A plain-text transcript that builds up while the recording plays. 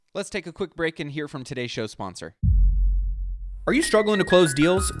Let's take a quick break and hear from today's show sponsor. Are you struggling to close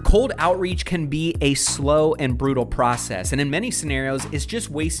deals? Cold outreach can be a slow and brutal process, and in many scenarios, it's just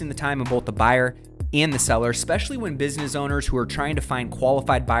wasting the time of both the buyer and the seller, especially when business owners who are trying to find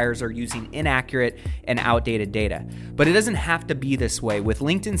qualified buyers are using inaccurate and outdated data. But it doesn't have to be this way. With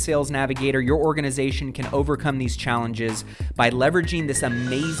LinkedIn Sales Navigator, your organization can overcome these challenges by leveraging this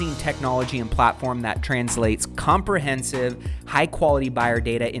amazing technology and platform that translates comprehensive, high-quality buyer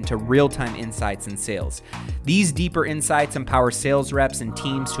data into real-time insights in sales. These deeper insights empower sales reps and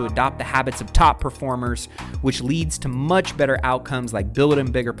teams to adopt the habits of top performers, which leads to much better outcomes like building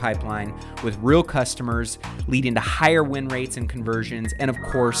a bigger pipeline with real customers, leading to higher win rates and conversions, and of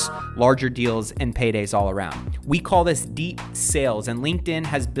course, larger deals and paydays all around. We call this deep sales, and LinkedIn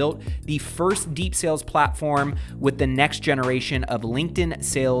has built the first deep sales platform with the next generation of LinkedIn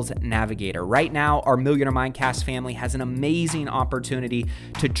Sales Navigator. Right now, our Millionaire Mindcast family has an amazing opportunity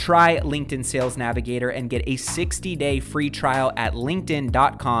to try LinkedIn Sales Navigator and get a 60-day free trial at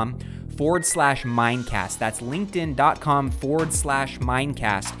linkedin.com/Mindcast. That's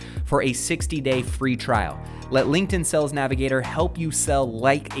linkedin.com/Mindcast for a 60-day free trial. Let LinkedIn Sales Navigator help you sell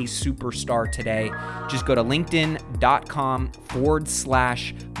like a superstar today. Just go to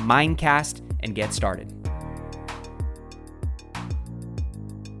linkedin.com/Mindcast and get started.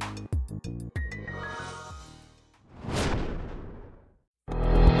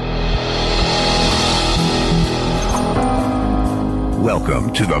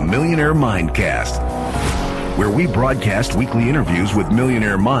 Welcome to the Millionaire Mindcast, where we broadcast weekly interviews with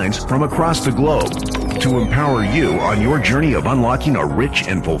millionaire minds from across the globe to empower you on your journey of unlocking a rich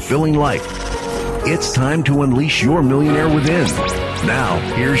and fulfilling life. It's time to unleash your millionaire within. Now,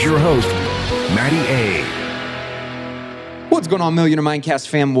 here's your host, Matty A. What's going on, Millionaire Mindcast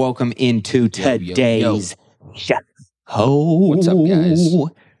fam? Welcome into today's show. What's up, guys?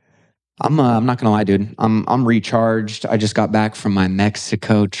 I'm not gonna lie, dude. I'm recharged. I just got back from my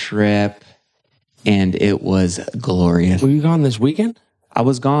Mexico trip, and it was glorious. Were you gone this weekend? I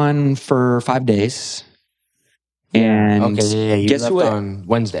was gone for 5 days, and You guess left who? on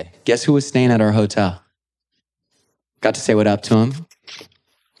Wednesday. Guess who was staying at our hotel? Got to say what up to him.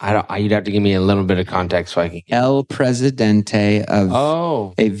 You'd have to give me a little bit of context so I can. El Presidente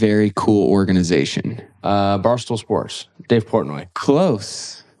of a very cool organization. Barstool Sports. Dave Portnoy.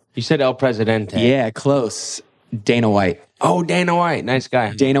 Close. You said El Presidente. Yeah, close. Dana White. Oh, Dana White. Nice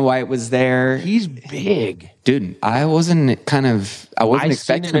guy. Dana White was there. He's big. Dude, I wasn't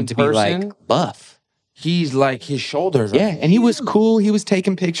expecting him to be like buff. He's like, his shoulders. Yeah, and he was cool. He was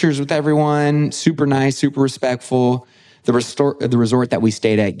taking pictures with everyone. Super nice, super respectful. The resort that we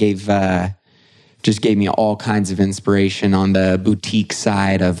stayed at just gave me all kinds of inspiration on the boutique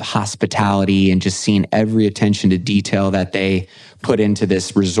side of hospitality and just seeing every attention to detail that they put into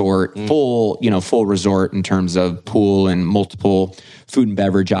this resort. Full resort in terms of pool and multiple food and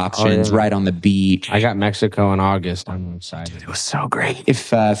beverage options right on the beach. I got Mexico in August. I'm excited. Dude, it was so great.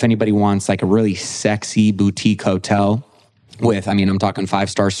 If anybody wants like a really sexy boutique hotel with, I'm talking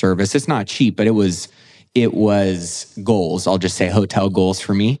 5-star service. It's not cheap, but it was goals. I'll just say hotel goals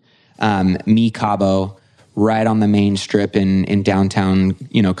for me. Mi Cabo, right on the main strip in downtown,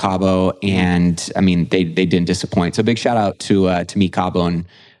 Cabo, and they didn't disappoint. So big shout out to Mi Cabo and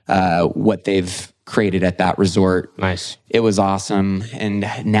what they've created at that resort. Nice. It was awesome, and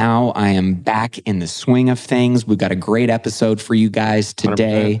now I am back in the swing of things. We've got a great episode for you guys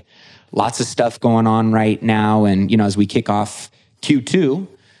today. 100%. Lots of stuff going on right now, and as we kick off Q2.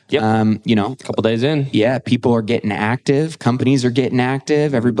 Yep. A couple days in. Yeah, people are getting active. Companies are getting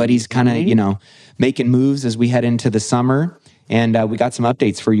active. Everybody's kind of, making moves as we head into the summer. And we got some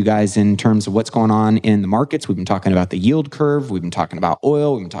updates for you guys in terms of what's going on in the markets. We've been talking about the yield curve. We've been talking about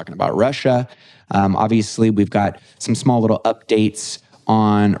oil. We've been talking about Russia. Obviously, we've got some small little updates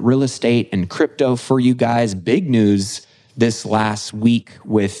on real estate and crypto for you guys. Big news this last week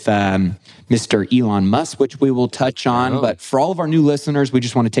with Mr. Elon Musk, which we will touch on. But for all of our new listeners, we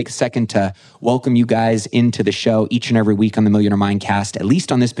just want to take a second to welcome you guys into the show each and every week on the Millionaire Mindcast, at least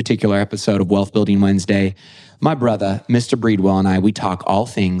on this particular episode of Wealth Building Wednesday. My brother, Mr. Breedwell, and I, we talk all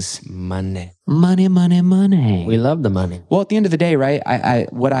things money. Money, money, money. We love the money. Well, at the end of the day, right,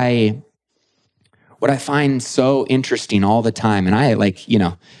 what I find so interesting all the time, and I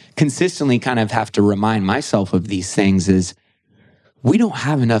consistently kind of have to remind myself of these things, is we don't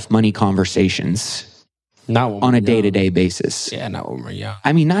have enough money conversations on a day-to-day basis. Yeah, not when we're young.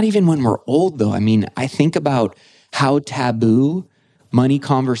 Not even when we're old, though. I think about how taboo money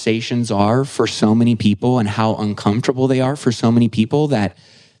conversations are for so many people and how uncomfortable they are for so many people that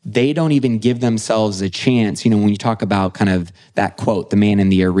they don't even give themselves a chance. When you talk about kind of that quote, the man in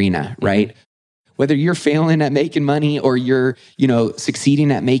the arena, right? Whether you're failing at making money or you're,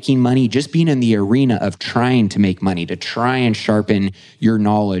 succeeding at making money, just being in the arena of trying to make money, to try and sharpen your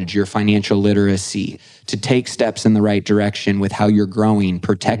knowledge, your financial literacy, to take steps in the right direction with how you're growing,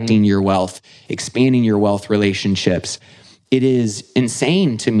 protecting your wealth, expanding your wealth relationships. It is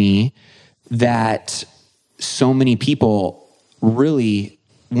insane to me that so many people really,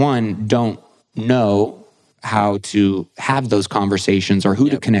 one, don't know how to have those conversations or who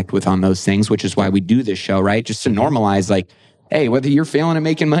to connect with on those things, which is why we do this show, right? Just to normalize, like, hey, whether you're failing at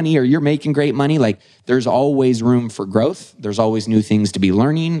making money or you're making great money, like, there's always room for growth. There's always new things to be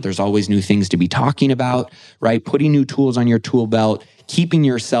learning. There's always new things to be talking about, right? Putting new tools on your tool belt, keeping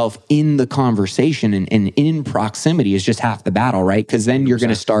yourself in the conversation and in proximity is just half the battle, right? Because then you're going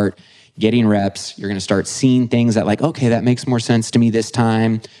to start getting reps. You're going to start seeing things that, like, okay, that makes more sense to me this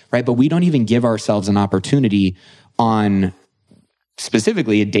time, right? But we don't even give ourselves an opportunity on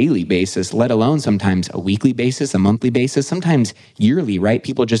specifically a daily basis, let alone sometimes a weekly basis, a monthly basis, sometimes yearly, right?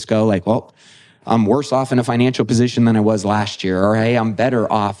 People just go like, well, I'm worse off in a financial position than I was last year, or hey, I'm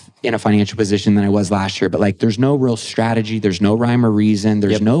better off in a financial position than I was last year. But like, there's no real strategy. There's no rhyme or reason.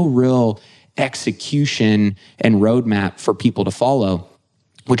 There's no real execution and roadmap for people to follow,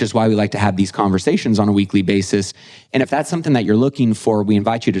 which is why we like to have these conversations on a weekly basis. And if that's something that you're looking for, we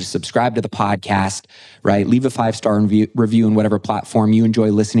invite you to subscribe to the podcast, right? Leave a 5-star review in whatever platform you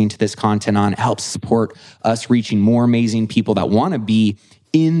enjoy listening to this content on. It helps support us reaching more amazing people that want to be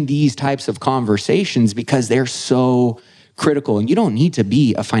in these types of conversations because they're so critical. And you don't need to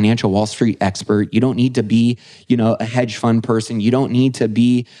be a financial Wall Street expert. You don't need to be, a hedge fund person. You don't need to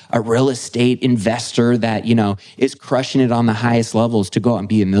be a real estate investor that, is crushing it on the highest levels to go out and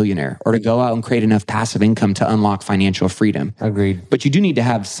be a millionaire or to go out and create enough passive income to unlock financial freedom. Agreed. But you do need to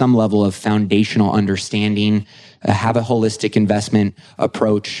have some level of foundational understanding, have a holistic investment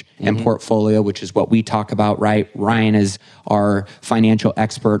approach and portfolio, which is what we talk about, right? Ryan is our financial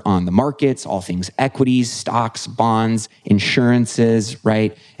expert on the markets, all things equities, stocks, bonds, insurances,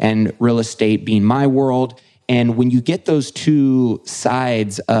 right? And real estate being my world. And when you get those two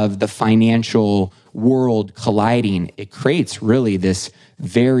sides of the financial world colliding, it creates really this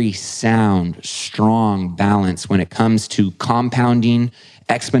very sound, strong balance when it comes to compounding,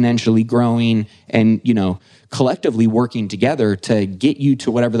 exponentially growing, and, collectively working together to get you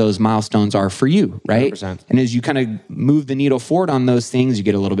to whatever those milestones are for you, right? 100%. And as you kind of move the needle forward on those things, you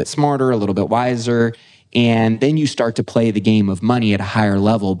get a little bit smarter, a little bit wiser, and then you start to play the game of money at a higher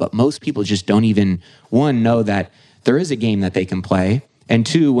level. But most people just don't even, one, know that there is a game that they can play, and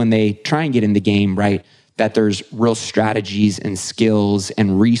two, when they try and get in the game, right, that there's real strategies and skills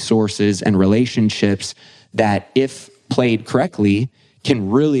and resources and relationships that, if played correctly,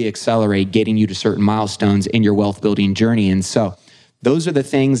 can really accelerate getting you to certain milestones in your wealth building journey. And so those are the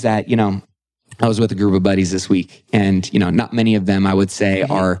things that, I was with a group of buddies this week, and, not many of them, I would say,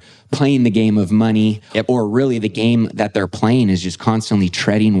 are playing the game of money, or really the game that they're playing is just constantly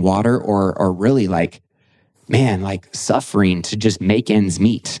treading water or really suffering to just make ends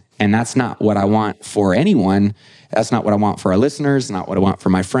meet. And that's not what I want for anyone. That's not what I want for our listeners, not what I want for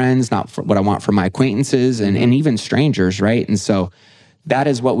my friends, not for what I want for my acquaintances and even strangers, right? And so that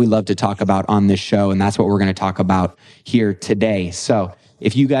is what we love to talk about on this show, and that's what we're going to talk about here today. So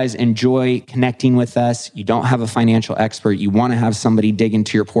if you guys enjoy connecting with us, you don't have a financial expert, you want to have somebody dig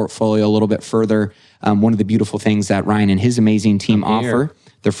into your portfolio a little bit further, one of the beautiful things that Ryan and his amazing team offer,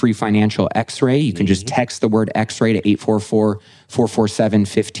 the free financial X-ray. You can just text the word X-ray to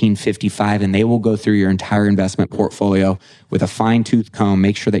 844-447-1555, and they will go through your entire investment portfolio with a fine-tooth comb,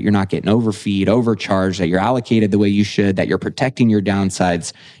 make sure that you're not getting overfeed, overcharged, that you're allocated the way you should, that you're protecting your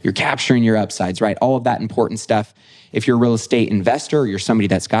downsides, you're capturing your upsides, right? All of that important stuff. If you're a real estate investor or you're somebody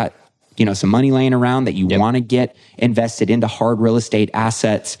that's got some money laying around that you want to get invested into hard real estate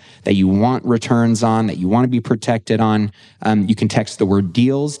assets that you want returns on, that you want to be protected on, you can text the word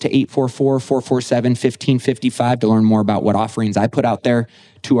deals to 844-447-1555 to learn more about what offerings I put out there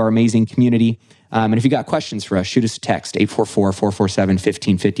to our amazing community. And if you got questions for us, shoot us a text,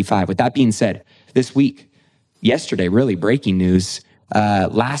 844-447-1555. With that being said, yesterday, really breaking news.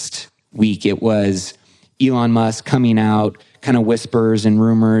 Last week, it was Elon Musk coming out, kind of whispers and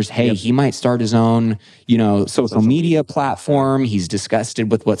rumors, hey, he might start his own, social media platform. He's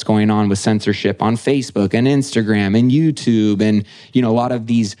disgusted with what's going on with censorship on Facebook and Instagram and YouTube and, a lot of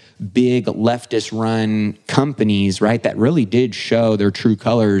these big leftist run companies, right, that really did show their true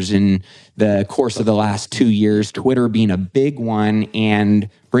colors in the course of the last 2 years, Twitter being a big one. And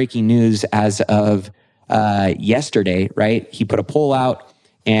breaking news as of yesterday, right, he put a poll out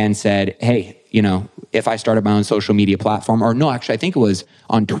and said, hey, if I started my own social media platform, or no, actually, I think it was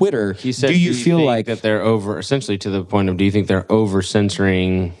on Twitter. He said, do you feel think like that they're essentially to the point of, do you think they're over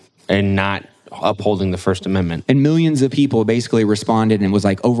censoring and not upholding the First Amendment? And millions of people basically responded, and it was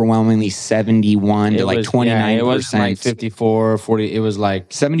like overwhelmingly 71 to like 29%. Yeah, it was like 54, 40. It was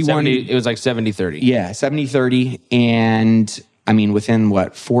like 71. It was like 70-30. Yeah, 70-30. And I mean, within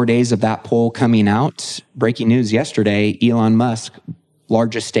 4 days of that poll coming out, breaking news yesterday, Elon Musk,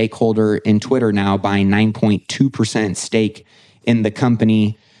 largest stakeholder in Twitter now, buying 9.2% stake in the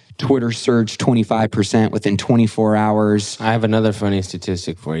company. Twitter surged 25% within 24 hours. I have another funny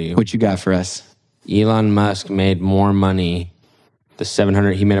statistic for you. What you got for us? Elon Musk made more money.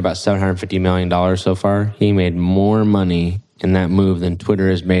 He made about $750 million so far. He made more money in that move than Twitter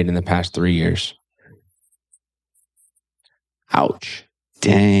has made in the past 3 years. Ouch.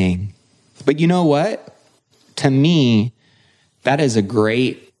 Dang. But you know what? To me, that's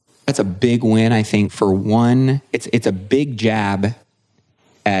a big win, I think, for one. It's a big jab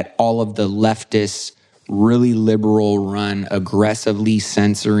at all of the leftist, really liberal run, aggressively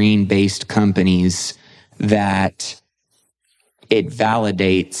censoring based companies, that it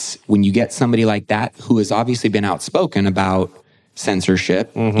validates when you get somebody like that who has obviously been outspoken about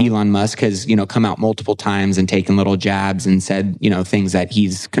censorship. Elon Musk has, come out multiple times and taken little jabs and said, things that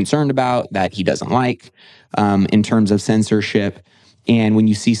he's concerned about, that he doesn't like, in terms of censorship. And when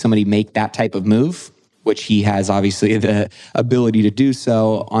you see somebody make that type of move, which he has obviously the ability to do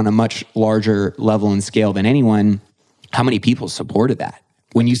so on a much larger level and scale than anyone, how many people supported that?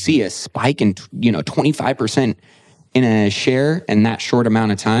 When you see a spike in, 25% in a share in that short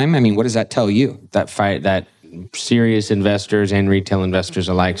amount of time, I mean, what does that tell you? That serious investors and retail investors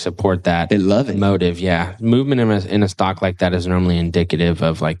alike support that. They love it. Motive, yeah. Movement in a stock like that is normally indicative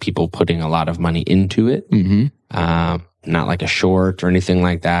of like people putting a lot of money into it. Not like a short or anything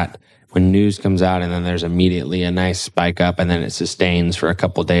like that. When news comes out and then there's immediately a nice spike up and then it sustains for a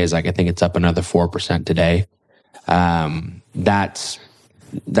couple of days, like I think it's up another 4% today. That's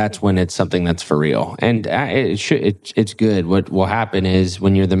when it's something that's for real. And it's good. What will happen is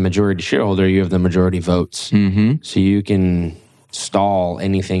when you're the majority shareholder, you have the majority votes. So you can stall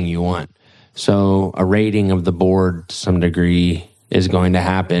anything you want. So a rating of the board to some degree is going to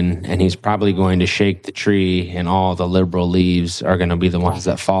happen, and he's probably going to shake the tree, and all the liberal leaves are going to be the ones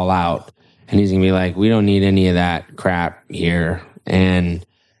that fall out. And he's going to be like, we don't need any of that crap here. And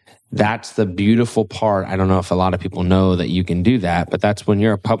that's the beautiful part. I don't know if a lot of people know that you can do that, but that's when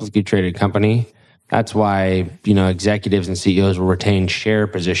you're a publicly traded company. That's why, executives and CEOs will retain share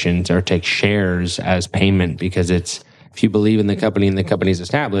positions or take shares as payment, because if you believe in the company and the company's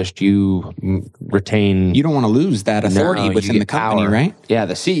established, you retain. You don't want to lose that authority within the company, power. Right? Yeah,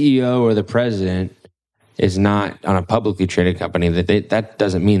 the CEO or the president is not on a publicly traded company. That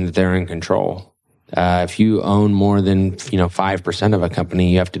doesn't mean that they're in control. If you own more than 5% of a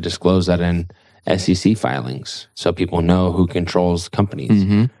company, you have to disclose that in SEC filings so people know who controls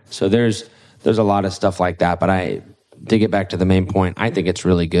companies. So there's a lot of stuff like that. But to get back to the main point, I think it's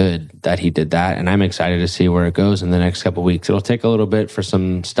really good that he did that, and I'm excited to see where it goes in the next couple of weeks. It'll take a little bit for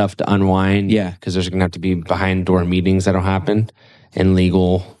some stuff to unwind, because there's going to have to be behind door meetings that'll happen and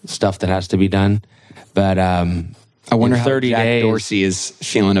legal stuff that has to be done. But I wonder how Jack Dorsey is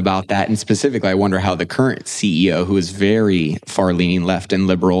feeling about that, and specifically, I wonder how the current CEO, who is very far-leaning left and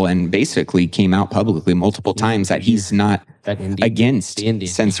liberal, and basically came out publicly multiple times that he's not against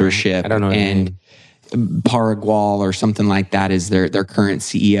censorship. I don't know. And Paragwal or something like that is their current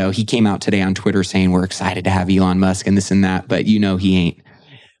CEO. He came out today on Twitter saying, we're excited to have Elon Musk and this and that, but he ain't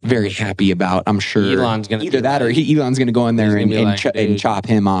very happy about, I'm sure, Elon's gonna either that or Elon's going to go in there and chop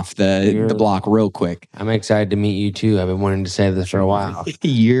him off the block real quick. I'm excited to meet you too. I've been wanting to say this for a while.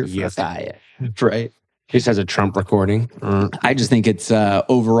 You're fired. Right. He just has a Trump recording. I just think it's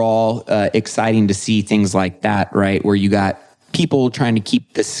overall exciting to see things like that, right? Where you got people trying to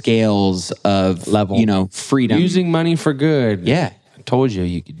keep the scales of level, freedom, using money for good. Yeah, I told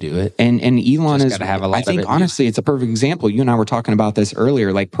you could do it. And Elon just have a lot I think of it. Honestly, it's a perfect example. You and I were talking about this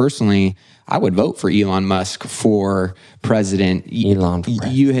earlier. Like personally, I would vote for Elon Musk for president.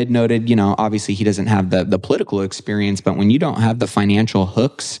 You had noted, obviously he doesn't have the political experience, but when you don't have the financial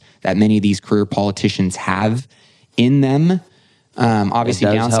hooks that many of these career politicians have in them.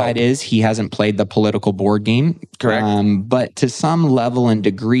 Obviously, downside is he hasn't played the political board game. Correct. But to some level and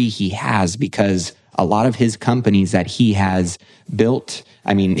degree, he has, because a lot of his companies that he has built,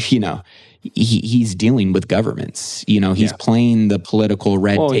 I mean, he's dealing with governments. He's playing the political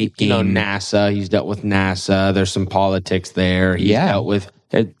red tape game. NASA, he's dealt with NASA. There's some politics there. He's dealt with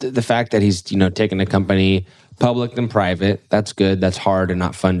the fact that he's, taken a company public than private. That's good. That's hard and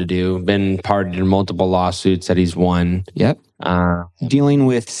not fun to do. Been party in multiple lawsuits that he's won. Yep. Dealing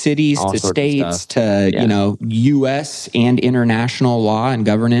with cities all to sorts of states stuff. to, U.S. and international law and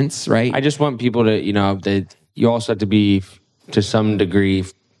governance, right? I just want people to, that you also have to be, to some degree,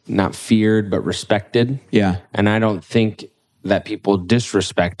 not feared, but respected. Yeah. And I don't think that people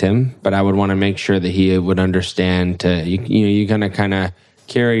disrespect him, but I would want to make sure that he would understand you're going to kind of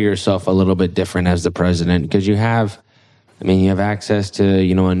carry yourself a little bit different as the president, because you have access to,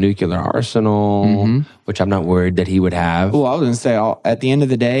 a nuclear arsenal, which I'm not worried that he would have. Well, I was going to say, at the end of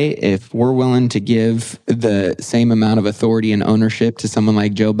the day, if we're willing to give the same amount of authority and ownership to someone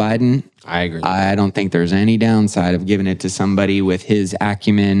like Joe Biden, I agree. I don't think there's any downside of giving it to somebody with his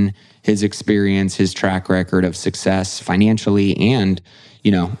acumen, his experience, his track record of success financially and,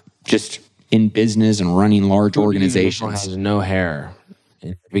 just in business and running large organizations. Has no hair in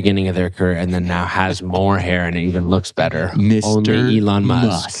the beginning of their career and then now has more hair and it even looks better. Mr. Only Elon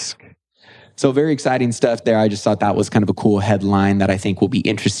Musk. So very exciting stuff there. I just thought that was kind of a cool headline that I think will be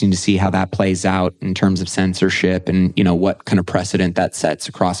interesting to see how that plays out in terms of censorship and, what kind of precedent that sets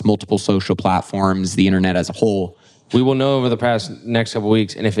across multiple social platforms, the internet as a whole. We will know over the next couple of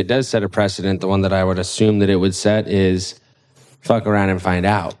weeks. And if it does set a precedent, the one that I would assume that it would set is fuck around and find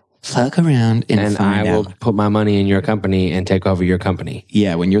out. Fuck around and find out. I will put my money in your company and take over your company.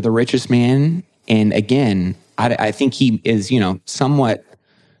 Yeah, when you're the richest man. And again, I think he is, somewhat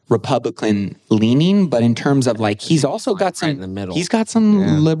Republican leaning, but in terms of he's also got some, right in the middle. He's got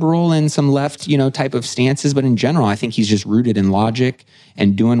some liberal and some left, type of stances. But in general, I think he's just rooted in logic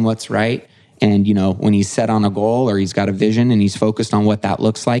and doing what's right. And, when he's set on a goal or he's got a vision and he's focused on what that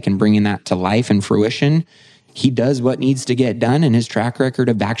looks like and bringing that to life and fruition, he does what needs to get done. And his track record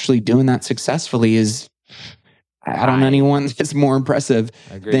of actually doing that successfully is, I don't know anyone that's more impressive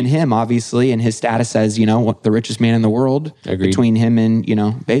than him, obviously. And his status as, the richest man in the world. Between him and,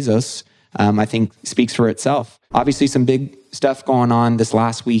 Bezos, I think speaks for itself. Obviously, some big stuff going on this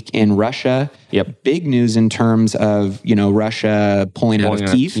last week in Russia. Yep. Big news in terms of, Russia pulling out of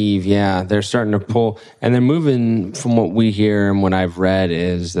Kyiv. Yeah, they're starting to pull. And they're moving, from what we hear and what I've read,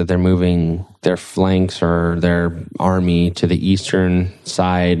 is that they're moving their flanks or their army to the eastern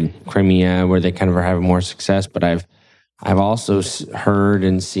side, Crimea, where they kind of are having more success. But I've also heard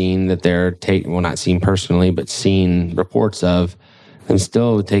and seen that they're not seen personally, but seen reports of them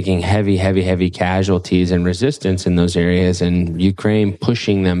still taking heavy casualties and resistance in those areas, and Ukraine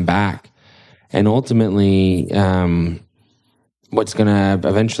pushing them back. And ultimately, what's going to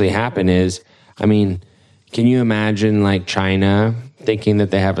eventually happen is, can you imagine China thinking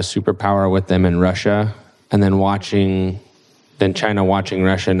that they have a superpower with them in Russia, and then China watching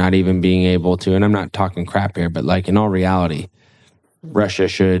Russia not even being able to, and I'm not talking crap here, but in all reality, Russia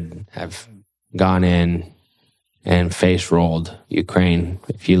should have gone in and face rolled Ukraine.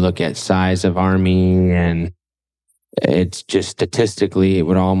 If you look at size of army, and it's just statistically, it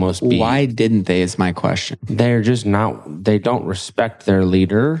would almost be. Why didn't they is my question. They're just not, they don't respect their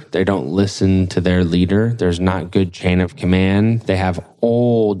leader. They don't listen to their leader. There's not good chain of command. They have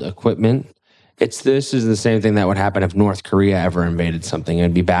old equipment. This is the same thing that would happen if North Korea ever invaded something. It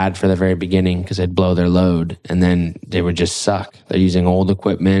would be bad for the very beginning because they'd blow their load and then they would just suck. They're using old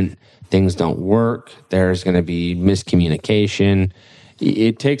equipment. Things don't work. There's going to be miscommunication.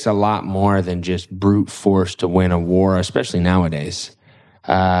 It takes a lot more than just brute force to win a war, especially nowadays.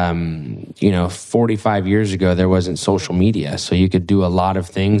 45 years ago, there wasn't social media, so you could do a lot of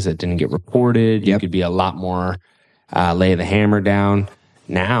things that didn't get reported. You could be a lot more lay the hammer down.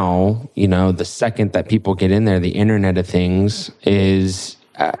 Now, the second that people get in there, the Internet of Things is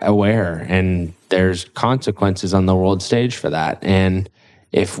aware, and there's consequences on the world stage for that. And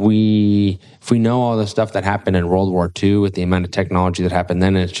if we know all the stuff that happened in World War II with the amount of technology that happened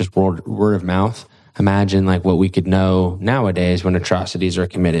then, and it's just word of mouth, imagine what we could know nowadays when atrocities are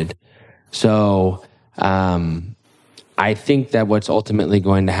committed. So I think that what's ultimately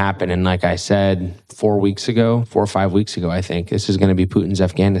going to happen, and like I said 4 or 5 weeks ago, I think this is going to be Putin's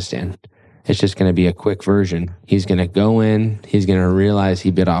Afghanistan. It's just going to be a quick version. He's going to go in, he's going to realize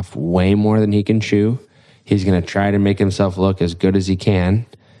he bit off way more than he can chew. He's going to try to make himself look as good as he can,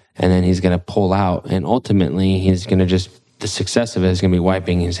 and then he's going to pull out. And ultimately, he's going to the success of it is going to be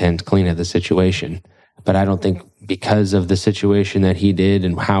wiping his hands clean of the situation. But I don't think because of the situation that he did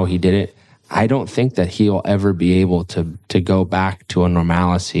and how he did it, I don't think that he'll ever be able to go back to a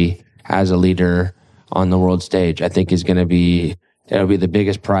normalcy as a leader on the world stage. I think it'll be the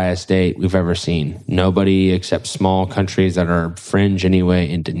biggest pariah state we've ever seen. Nobody except small countries that are fringe anyway,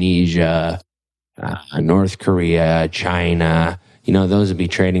 Indonesia, North Korea, China, those would be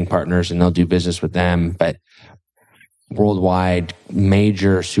trading partners and they'll do business with them. But worldwide,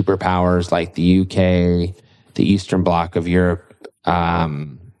 major superpowers like the UK, the Eastern Bloc of Europe,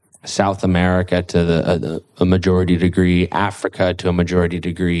 South America to a majority degree, Africa to a majority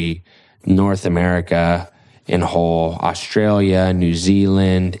degree, North America in whole, Australia, New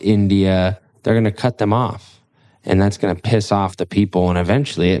Zealand, India, they're going to cut them off. And that's going to piss off the people, and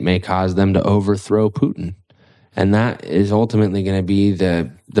eventually it may cause them to overthrow Putin. And that is ultimately going to be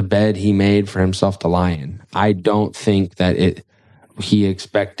the bed he made for himself to lie in. I don't think that he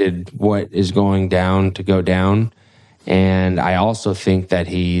expected what is going down to go down. And I also think that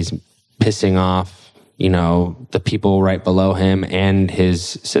he's pissing off, the people right below him and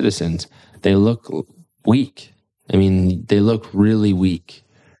his citizens. They look weak. I mean, they look really weak.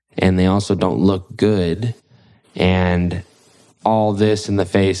 And they also don't look good. And all this in the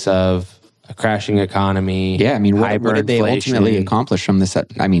face of a crashing economy. Yeah, I mean, what did they ultimately accomplish from this?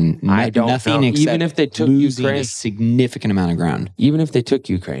 I mean, I don't nothing know. except even if they took losing Ukraine, a significant amount of ground. Even if they took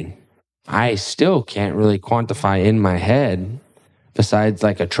Ukraine, I still can't really quantify in my head, besides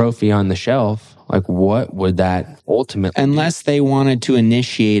like a trophy on the shelf, like what would that ultimately Unless they wanted to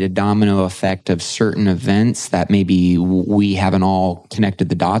initiate a domino effect of certain events that maybe we haven't all connected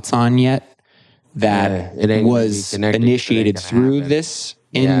the dots on yet, that was initiated through this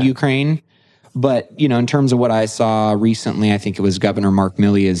in Ukraine. But, in terms of what I saw recently, I think it was Governor Mark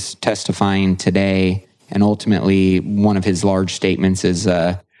Milley is testifying today. And ultimately, one of his large statements is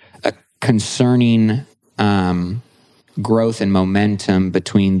a concerning growth and momentum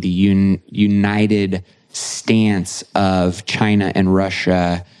between the united stance of China and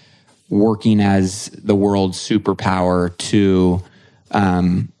Russia working as the world's superpower to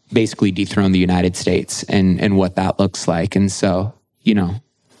basically dethrone the United States and what that looks like. And so,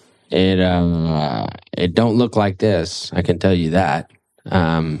 it don't look like this. I can tell you that.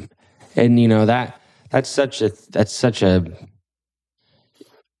 And that's such a.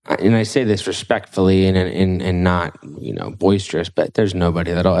 And I say this respectfully and not boisterous, but there's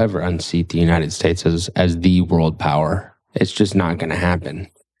nobody that'll ever unseat the United States as the world power. It's just not going to happen.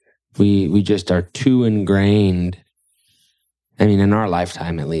 We just are too ingrained. I mean, in our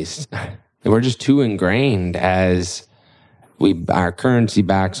lifetime at least, we're just too ingrained as. Our currency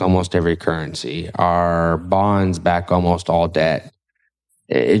backs almost every currency. Our bonds back almost all debt.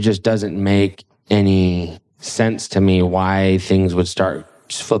 It just doesn't make any sense to me why things would start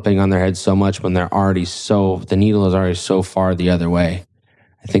flipping on their heads so much when the needle is already so far the other way.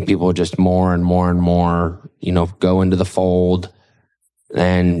 I think people just more and more and more, go into the fold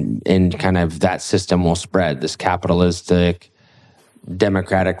and kind of that system will spread, this capitalistic,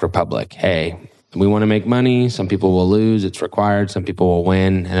 democratic republic. Hey, we want to make money. Some people will lose. It's required. Some people will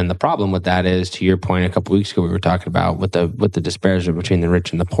win. And then the problem with that is, to your point, a couple of weeks ago, we were talking about with the disparity between the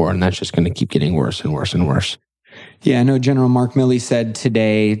rich and the poor, and that's just going to keep getting worse and worse and worse. Yeah, I know General Mark Milley said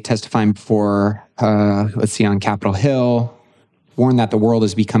today, testifying before, on Capitol Hill, warned that the world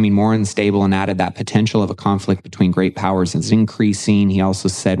is becoming more unstable and added that potential of a conflict between great powers is increasing. He also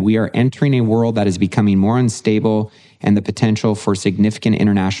said, we are entering a world that is becoming more unstable and the potential for significant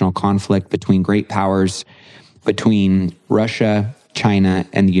international conflict between great powers, between Russia, China,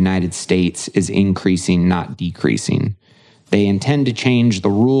 and the United States is increasing, not decreasing. They intend to change the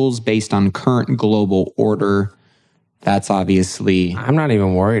rules based on current global order. That's obviously... I'm not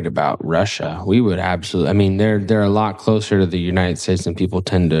even worried about Russia. We would absolutely... I mean, they're a lot closer to the United States than people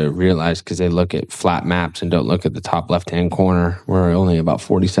tend to realize because they look at flat maps and don't look at the top left-hand corner. We're only about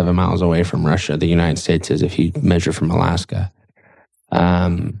 47 miles away from Russia. The United States is if you measure from Alaska.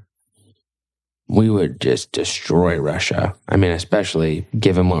 We would just destroy Russia. I mean, especially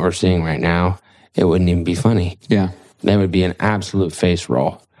given what we're seeing right now, it wouldn't even be funny. Yeah. That would be an absolute face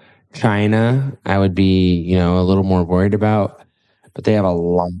roll. China, I would be, a little more worried about, but they have a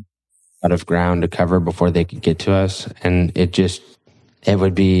lot of ground to cover before they could get to us. And it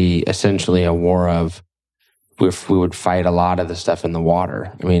would be essentially a war of, if we would fight a lot of the stuff in the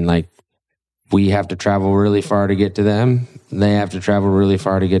water. I mean, like, we have to travel really far to get to them. They have to travel really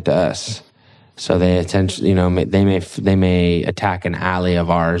far to get to us. So they essentially, they may attack an ally of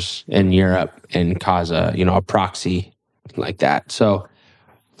ours in Europe and cause a proxy like that. So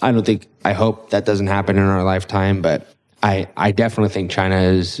I hope that doesn't happen in our lifetime, but I definitely think China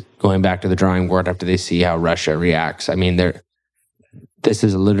is going back to the drawing board after they see how Russia reacts. I mean, this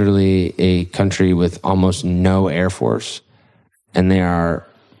is literally a country with almost no air force, and they are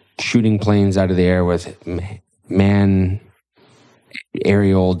shooting planes out of the air with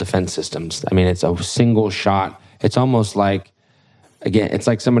aerial defense systems. I mean, it's a single shot. It's almost like again, it's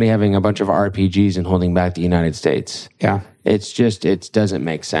like somebody having a bunch of RPGs and holding back the United States. Yeah. It doesn't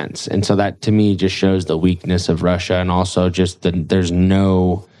make sense. And so that to me just shows the weakness of Russia, and also just there's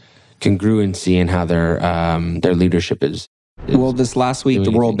no congruency in how their leadership is. Well, this last week,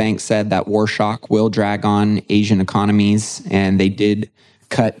 the World Bank said that war shock will drag on Asian economies, and they did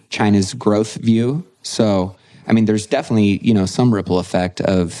cut China's growth view. So, I mean, there's definitely, some ripple effect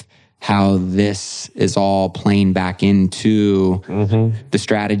of how this is all playing back into the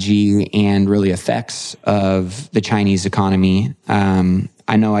strategy and really effects of the Chinese economy.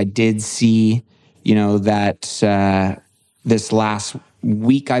 I know I did see, that this last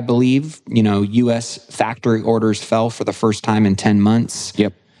week, I believe, U.S. factory orders fell for the first time in 10 months.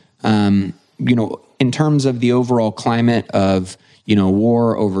 Yep. In terms of the overall climate of,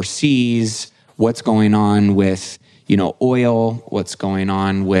 war overseas, what's going on with, oil, what's going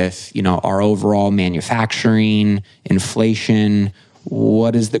on with, our overall manufacturing, inflation,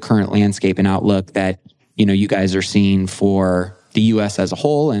 what is the current landscape and outlook that, you guys are seeing for the U.S. as a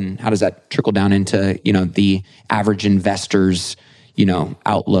whole, and how does that trickle down into, the average investor's,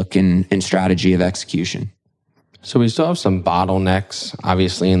 outlook and strategy of execution? So we still have some bottlenecks,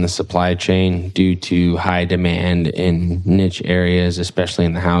 obviously, in the supply chain due to high demand in niche areas, especially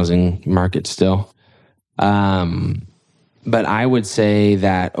in the housing market still. But I would say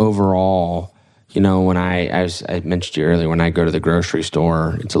that overall, when I mentioned to you earlier, when I go to the grocery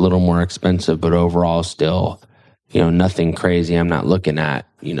store, it's a little more expensive, but overall still, nothing crazy. I'm not looking at,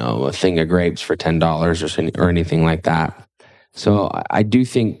 a thing of grapes for $10 or anything like that. So I do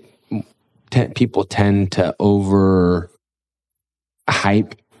think people tend to over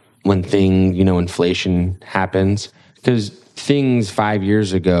hype when inflation happens, because things 5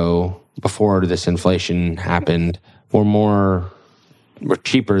 years ago before this inflation happened were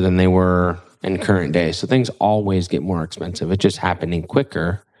cheaper than they were in current day. So things always get more expensive. It's just happening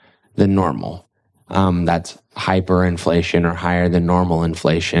quicker than normal. That's hyperinflation or higher than normal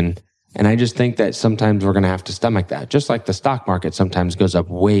inflation. And I just think that sometimes we're going to have to stomach that. Just like the stock market sometimes goes up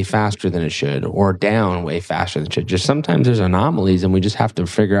way faster than it should, or down way faster than it should. Just sometimes there's anomalies, and we just have to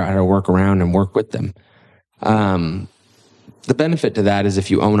figure out how to work around and work with them. The benefit to that is if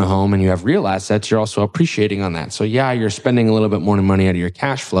you own a home and you have real assets, you're also appreciating on that. So yeah, you're spending a little bit more money out of your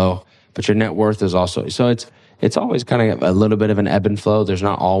cash flow, but your net worth is also, so it's always kind of a little bit of an ebb and flow. There's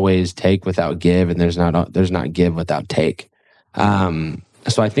not always take without give, and there's not give without take.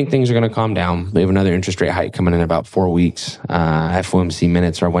 So I think things are going to calm down. We have another interest rate hike coming in about 4 weeks. FOMC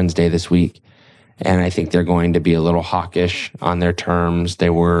minutes are Wednesday this week, and I think they're going to be a little hawkish on their terms. They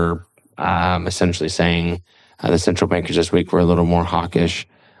were essentially saying the central bankers this week were a little more hawkish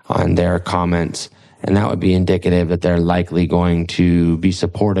on their comments, and that would be indicative that they're likely going to be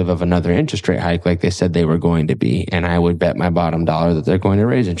supportive of another interest rate hike like they said they were going to be. And I would bet my bottom dollar that they're going to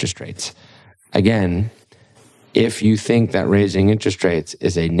raise interest rates. Again, if you think that raising interest rates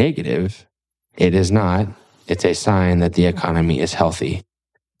is a negative, it is not. It's a sign that the economy is healthy.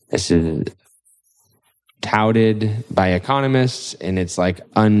 This is touted by economists, and it's like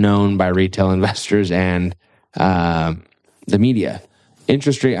unknown by retail investors and the media.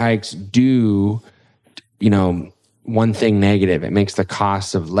 Interest rate hikes do, one thing negative. It makes the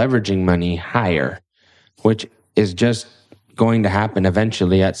cost of leveraging money higher, which is just going to happen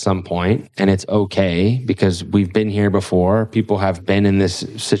eventually at some point, and it's okay because we've been here before. People have been in this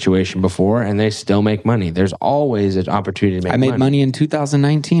situation before, and they still make money. There's always an opportunity to make money. I made money in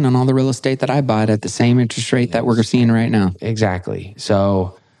 2019 on all the real estate that I bought at the same interest rate that we're seeing right now. Exactly.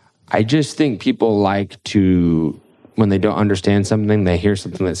 So I just think people like to, when they don't understand something, they hear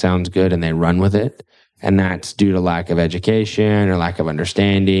something that sounds good and they run with it. And that's due to lack of education or lack of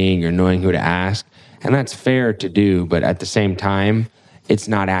understanding or knowing who to ask. And that's fair to do, but at the same time, it's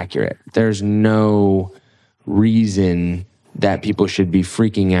not accurate. There's no reason that people should be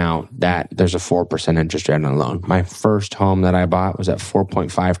freaking out that there's a 4% interest rate on a loan. My first home that I bought was at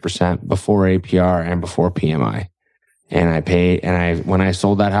 4.5% before APR and before PMI. And when I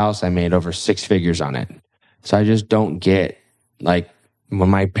sold that house, I made over 6 figures on it. So I just don't get, when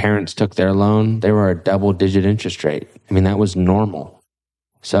my parents took their loan, they were a double-digit interest rate. I mean, that was normal.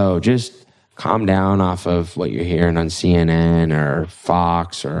 So just calm down off of what you're hearing on CNN or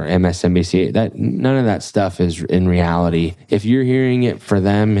Fox or MSNBC. None of that stuff is in reality. If you're hearing it from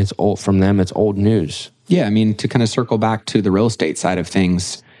them, it's old news. Yeah, I mean, to kind of circle back to the real estate side of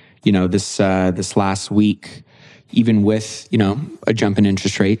things, this last week, even with a jump in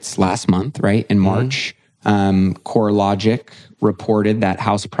interest rates last month, right in March. CoreLogic reported that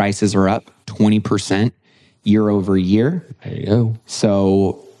house prices are up 20% year over year. There you go.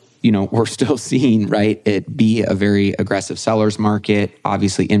 So, we're still seeing, right, it be a very aggressive seller's market.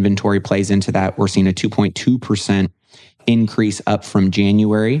 Obviously, inventory plays into that. We're seeing a 2.2% increase up from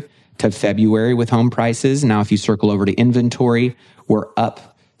January to February with home prices. Now, if you circle over to inventory, we're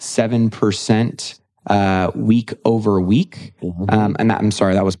up 7% week over week.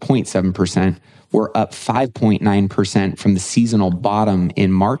 That was 0.7%. We're up 5.9% from the seasonal bottom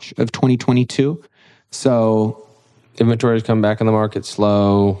in March of 2022. So inventory's come back in the market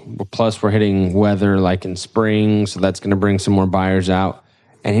slow. Plus, we're hitting weather like in spring, so that's going to bring some more buyers out.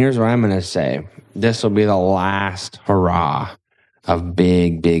 And here's what I'm going to say. This will be the last hurrah of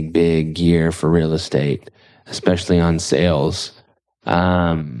big year for real estate, especially on sales.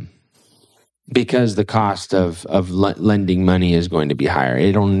 Because the cost of lending money is going to be higher.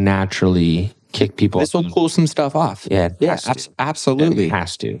 It'll naturally kick people. This will cool some stuff off. Yeah, absolutely. It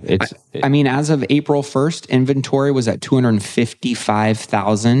has to. As of April 1st, inventory was at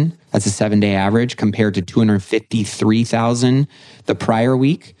 255,000. That's a 7-day average compared to 253,000 the prior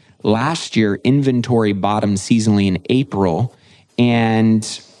week. Last year, inventory bottomed seasonally in April.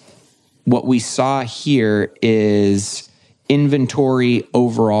 And what we saw here is inventory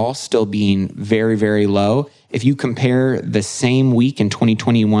overall still being very, very low. If you compare the same week in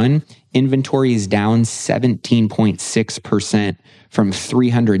 2021, inventory is down 17.6% from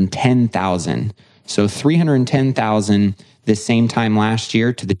 310,000. So 310,000 the same time last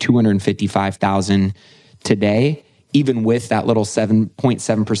year to the 255,000 today, even with that little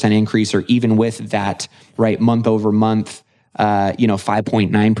 7.7% increase, or even with that, right, month over month,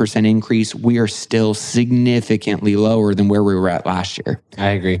 5.9% increase, we are still significantly lower than where we were at last year.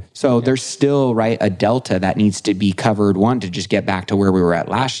 I agree. So there's still, right, a delta that needs to be covered, one, to just get back to where we were at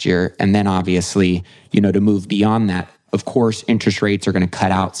last year. And then obviously, to move beyond that. Of course, interest rates are going to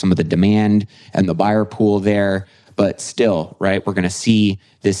cut out some of the demand and the buyer pool there. But still, right, we're going to see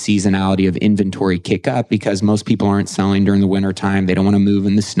this seasonality of inventory kick up because most people aren't selling during the winter time. They don't want to move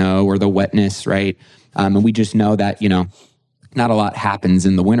in the snow or the wetness, right? And we just know that, not a lot happens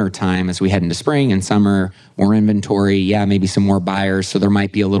in the winter time as we head into spring and summer, more inventory. Yeah, maybe some more buyers. So there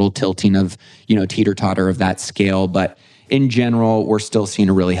might be a little tilting of, teeter-totter of that scale. But in general, we're still seeing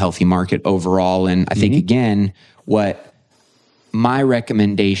a really healthy market overall. And I think, again, what my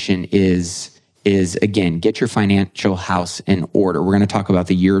recommendation is again, get your financial house in order. We're going to talk about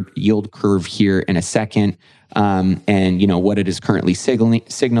the yield curve here in a second, and what it is currently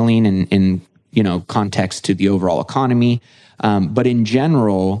signaling in context to the overall economy. But in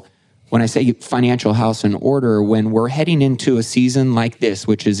general, when I say financial house in order, when we're heading into a season like this,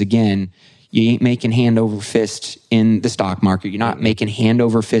 which is, again, you ain't making hand over fist in the stock market. You're not making hand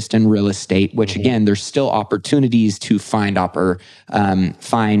over fist in real estate, which, again, there's still opportunities to find the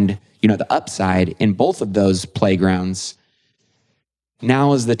upside in both of those playgrounds.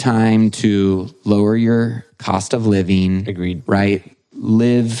 Now is the time to lower your cost of living. Agreed. Right?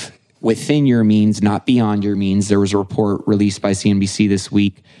 Live within your means, not beyond your means. There was a report released by CNBC this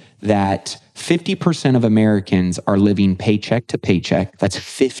week that 50% of Americans are living paycheck to paycheck. That's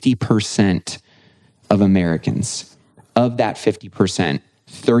 50% of Americans. Of that 50%,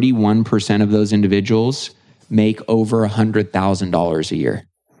 31% of those individuals make over $100,000 a year.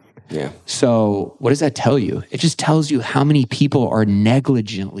 Yeah. So what does that tell you? It just tells you how many people are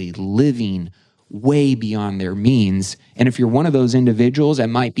negligently living way beyond their means. And if you're one of those individuals, it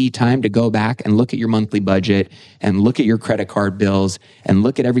might be time to go back and look at your monthly budget and look at your credit card bills and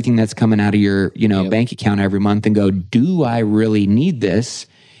look at everything that's coming out of your, bank account every month and go, do I really need this?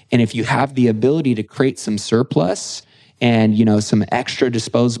 And if you have the ability to create some surplus and, some extra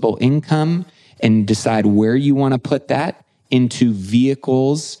disposable income and decide where you want to put that into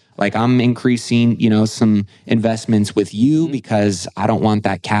vehicles. Like I'm increasing, some investments with you because I don't want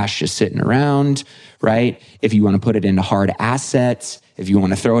that cash just sitting around, right? If you want to put it into hard assets, if you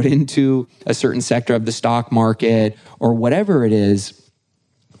want to throw it into a certain sector of the stock market or whatever it is,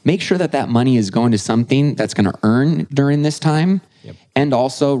 make sure that money is going to something that's going to earn during this time. Yep. And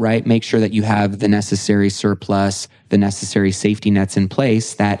also, right, make sure that you have the necessary surplus, the necessary safety nets in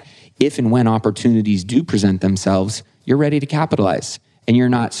place that if and when opportunities do present themselves, you're ready to capitalize. And you're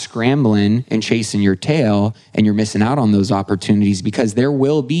not scrambling and chasing your tail and you're missing out on those opportunities, because there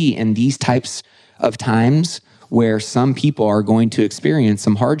will be in these types of times where some people are going to experience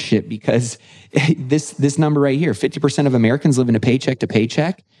some hardship, because this number right here, 50% of Americans live in a paycheck to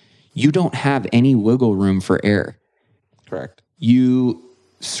paycheck. You don't have any wiggle room for error. Correct. You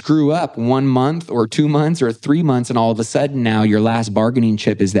screw up 1 month or 2 months or 3 months, and all of a sudden now your last bargaining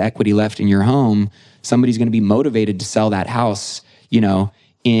chip is the equity left in your home. Somebody's going to be motivated to sell that house,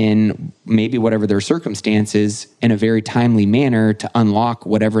 in maybe whatever their circumstances in a very timely manner to unlock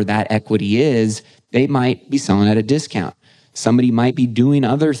whatever that equity is, they might be selling at a discount. Somebody might be doing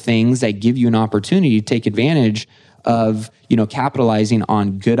other things that give you an opportunity to take advantage of, capitalizing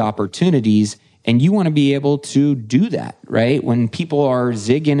on good opportunities. And you want to be able to do that, right? When people are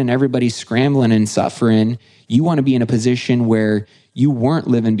zigging and everybody's scrambling and suffering, you want to be in a position where you weren't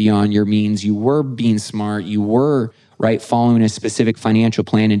living beyond your means. You were being smart. You were, right, following a specific financial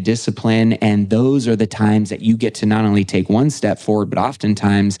plan and discipline. And those are the times that you get to not only take one step forward, but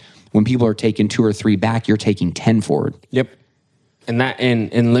oftentimes when people are taking 2 or 3 back, you're taking 10 forward. Yep.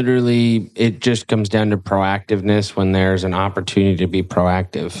 And literally it just comes down to proactiveness when there's an opportunity to be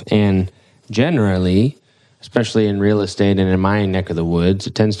proactive. And generally, especially in real estate and in my neck of the woods,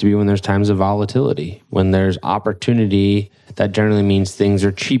 it tends to be when there's times of volatility. When there's opportunity, that generally means things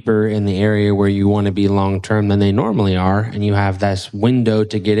are cheaper in the area where you want to be long-term than they normally are. And you have this window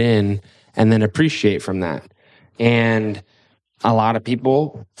to get in and then appreciate from that. And a lot of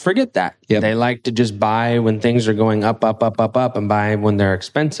people forget that. Yep. They like to just buy when things are going up, and buy when they're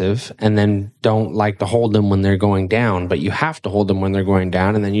expensive, and then don't like to hold them when they're going down. But you have to hold them when they're going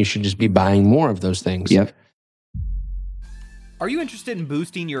down, and then you should just be buying more of those things. Yep. Are you interested in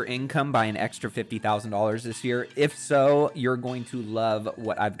boosting your income by an extra $50,000 this year? If so, you're going to love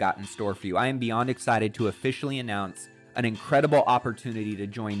what I've got in store for you. I am beyond excited to officially announce an incredible opportunity to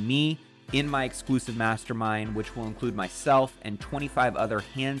join me in my exclusive mastermind, which will include myself and 25 other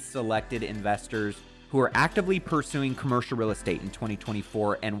hand-selected investors who are actively pursuing commercial real estate in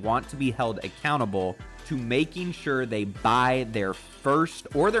 2024 and want to be held accountable to making sure they buy their first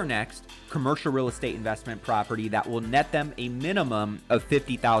or their next commercial real estate investment property that will net them a minimum of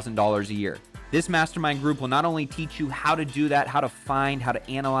 $50,000 a year. This mastermind group will not only teach you how to do that, how to find, how to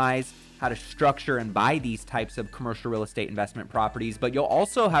analyze, how to structure and buy these types of commercial real estate investment properties, but you'll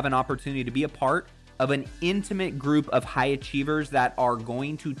also have an opportunity to be a part of an intimate group of high achievers that are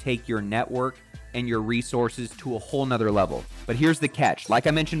going to take your network and your resources to a whole nother level. But here's the catch. Like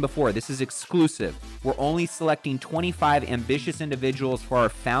I mentioned before, this is exclusive. We're only selecting 25 ambitious individuals for our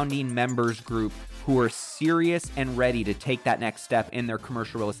founding members group who are serious and ready to take that next step in their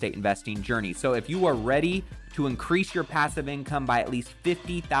commercial real estate investing journey. So if you are ready to increase your passive income by at least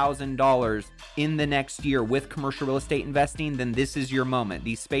 $50,000 in the next year with commercial real estate investing, then this is your moment.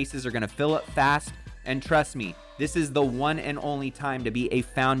 These spaces are going to fill up fast. And trust me, this is the one and only time to be a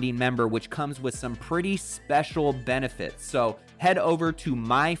founding member, which comes with some pretty special benefits. So head over to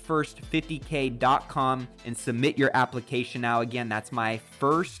myfirst50k.com and submit your application now. Again, that's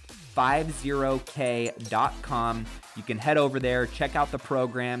myfirst50k.com. You can head over there, check out the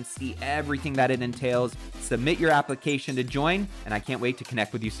program, see everything that it entails, submit your application to join, and I can't wait to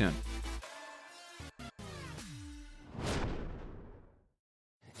connect with you soon.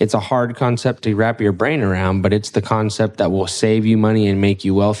 It's a hard concept to wrap your brain around, but it's the concept that will save you money and make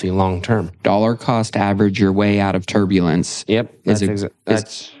you wealthy long term. Dollar cost average your way out of turbulence. Yep,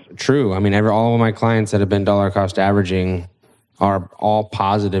 that's true. I mean, all of my clients that have been dollar cost averaging are all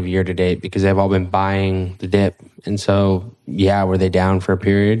positive year to date because they've all been buying the dip. And so, yeah, were they down for a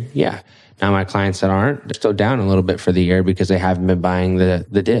period? Yeah. Now my clients that aren't, they're still down a little bit for the year because they haven't been buying the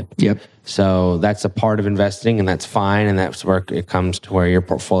dip. Yep. So that's a part of investing, and that's fine. And that's where it comes to where your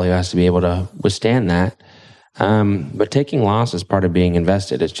portfolio has to be able to withstand that. But taking loss is part of being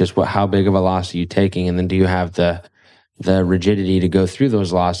invested. It's just how big of a loss are you taking, and then do you have the rigidity to go through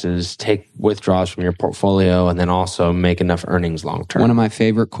those losses, take withdrawals from your portfolio, and then also make enough earnings long term. One of my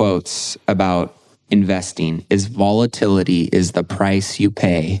favorite quotes about investing is volatility is the price you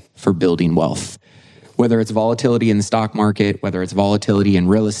pay for building wealth. Whether it's volatility in the stock market, whether it's volatility in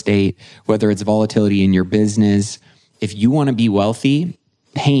real estate, whether it's volatility in your business, if you want to be wealthy,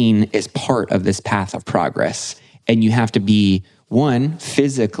 pain is part of this path of progress. And you have to be, 1,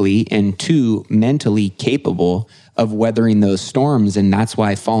 physically, and 2, mentally capable of weathering those storms. And that's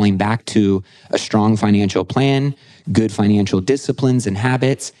why falling back to a strong financial plan, good financial disciplines and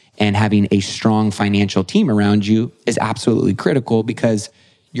habits, and having a strong financial team around you is absolutely critical, because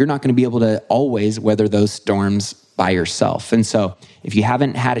you're not going to be able to always weather those storms by yourself. And so if you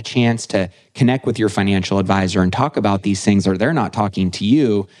haven't had a chance to connect with your financial advisor and talk about these things, or they're not talking to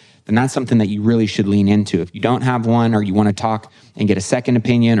you, then that's something that you really should lean into. If you don't have one, or you want to talk and get a second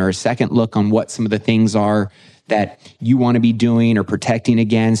opinion or a second look on what some of the things are that you want to be doing or protecting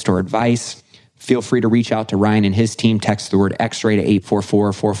against, or advice, feel free to reach out to Ryan and his team. Text the word X-ray to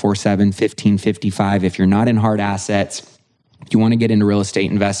 844-447-1555. If you're not in hard assets, you want to get into real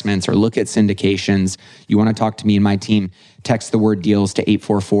estate investments or look at syndications, you want to talk to me and my team, text the word deals to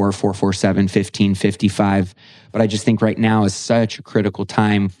 844-447-1555. But I just think right now is such a critical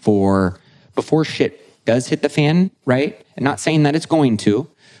time before shit does hit the fan, right? And not saying that it's going to,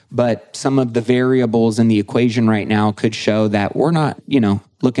 but some of the variables in the equation right now could show that we're not,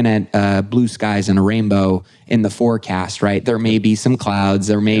 looking at blue skies and a rainbow in the forecast, right? There may be some clouds,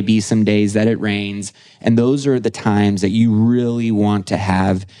 there may be some days that it rains, and those are the times that you really want to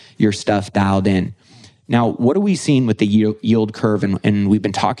have your stuff dialed in. Now, what are we seeing with the yield curve? And we've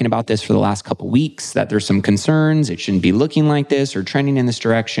been talking about this for the last couple of weeks, that there's some concerns. It shouldn't be looking like this or trending in this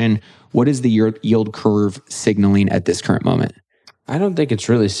direction. What is the yield curve signaling at this current moment? I don't think it's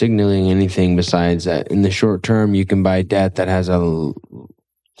really signaling anything besides that in the short term, you can buy debt that has a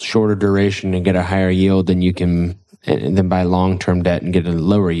shorter duration and get a higher yield than you can and then buy long-term debt and get a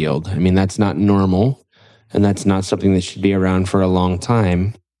lower yield. I mean, that's not normal, and that's not something that should be around for a long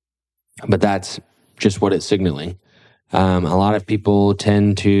time, but that's just what it's signaling. A lot of people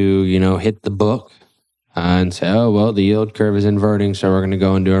tend to, hit the book and say, oh, well, the yield curve is inverting, so we're going to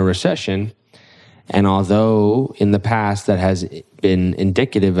go into a recession. And although in the past that has been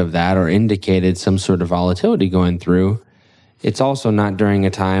indicative of that or indicated some sort of volatility going through, it's also not during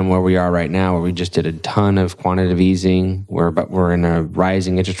a time where we are right now, where we just did a ton of quantitative easing, we're in a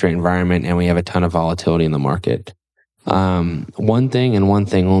rising interest rate environment, and we have a ton of volatility in the market. One thing and one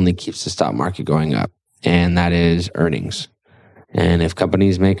thing only keeps the stock market going up, and that is earnings. And if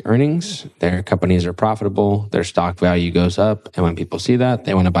companies make earnings, their companies are profitable, their stock value goes up, and when people see that,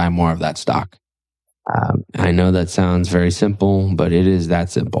 they want to buy more of that stock. I know that sounds very simple, but it is that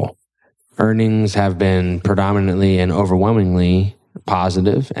simple. Earnings have been predominantly and overwhelmingly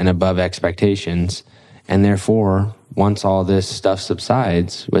positive and above expectations. And therefore, once all this stuff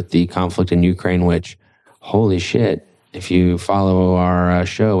subsides with the conflict in Ukraine, which, holy shit, if you follow our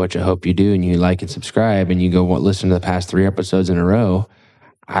show, which I hope you do, and you like and subscribe, and you go listen to the past 3 episodes in a row,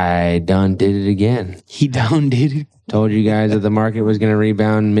 I done did it again. He done did it. Told you guys that the market was going to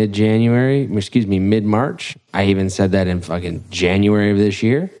rebound mid-March. I even said that in fucking January of this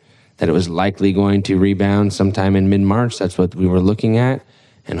year, that it was likely going to rebound sometime in mid-March. That's what we were looking at.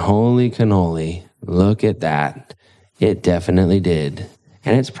 And holy cannoli, look at that. It definitely did.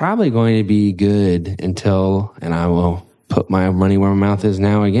 And it's probably going to be good until, and I will put my money where my mouth is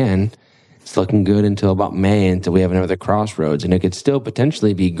now again, it's looking good until about May, until we have another crossroads. And it could still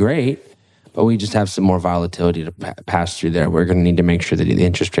potentially be great, but we just have some more volatility to pass through there. We're going to need to make sure that the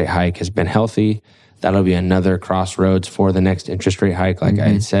interest rate hike has been healthy. That'll be another crossroads for the next interest rate hike, like I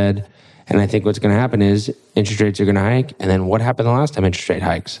had said. And I think what's going to happen is interest rates are going to hike. And then what happened the last time interest rate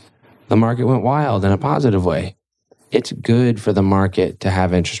hikes? The market went wild in a positive way. It's good for the market to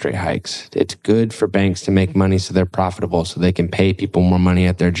have interest rate hikes. It's good for banks to make money so they're profitable, so they can pay people more money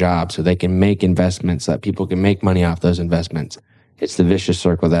at their job, so they can make investments, so that people can make money off those investments. It's the vicious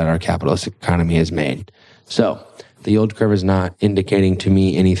circle that our capitalist economy has made. So the yield curve is not indicating to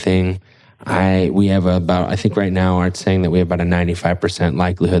me anything. We have I think right now it's saying that we have about a 95%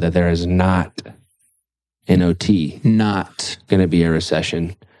 likelihood that there is not not going to be a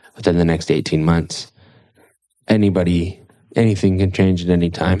recession within the next 18 months. Anything can change at any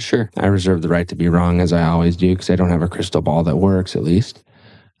time. Sure. I reserve the right to be wrong, as I always do, because I don't have a crystal ball that works, at least.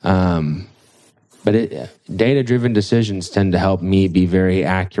 But data-driven decisions tend to help me be very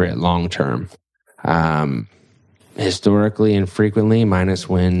accurate long-term. Historically and frequently, minus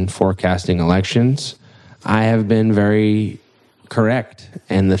when forecasting elections, I have been very correct.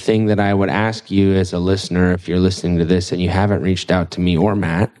 And the thing that I would ask you as a listener, if you're listening to this and you haven't reached out to me or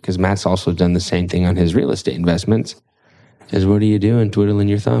Matt, because Matt's also done the same thing on his real estate investments, is what are you doing twiddling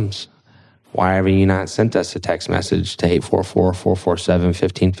your thumbs? Why have you not sent us a text message to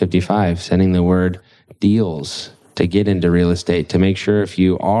 844-447-1555, sending the word deals to get into real estate, to make sure if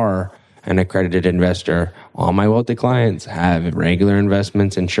you are an accredited investor, all my wealthy clients have regular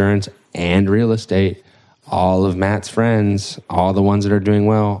investments, insurance, and real estate. All of Matt's friends, all the ones that are doing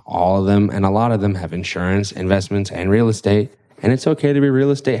well, all of them, and a lot of them have insurance, investments, and real estate. And it's okay to be real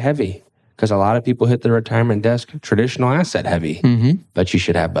estate heavy, because a lot of people hit the retirement desk traditional asset heavy, but you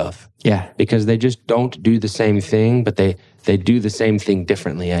should have both. Yeah. Because they just don't do the same thing, but they do the same thing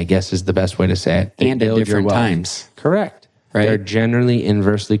differently, I guess is the best way to say it. They and at different times. Correct. Right. They're generally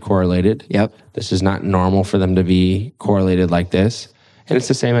inversely correlated. Yep. This is not normal for them to be correlated like this. And it's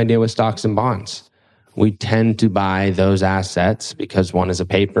the same idea with stocks and bonds. We tend to buy those assets because one is a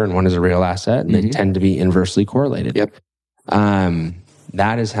paper and one is a real asset, and they tend to be inversely correlated. Yep.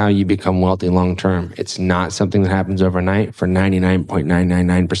 That is how you become wealthy long term. It's not something that happens overnight. For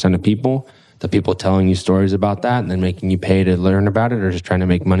 99.999% of people, the people telling you stories about that and then making you pay to learn about it are just trying to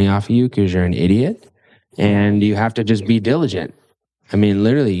make money off of you because you're an idiot. And you have to just be diligent. I mean,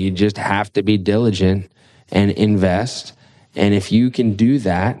 literally, you just have to be diligent and invest. And if you can do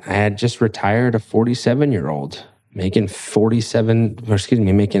that, I had just retired a 47-year-old making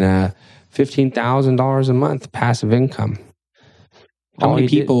 $15,000 a month passive income. How many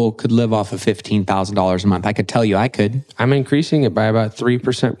people could live off of $15,000 a month? I could tell you I could. I'm increasing it by about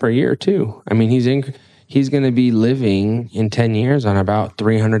 3% per year too. I mean, he's going to be living in 10 years on about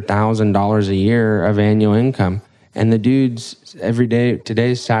 $300,000 a year of annual income. And the dude's every day,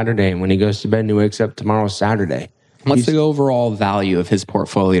 today's Saturday, and when he goes to bed and he wakes up, tomorrow's Saturday. What's the overall value of his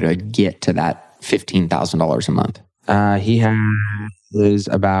portfolio to get to that $15,000 a month? He has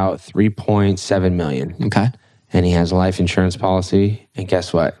about $3.7 million. Okay. And he has a life insurance policy. And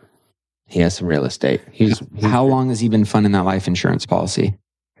guess what? He has some real estate. How long has he been funding that life insurance policy?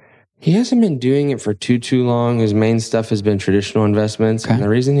 He hasn't been doing it for too long. His main stuff has been traditional investments. Okay. And the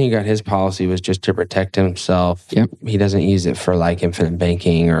reason he got his policy was just to protect himself. Yep. He doesn't use it for like infinite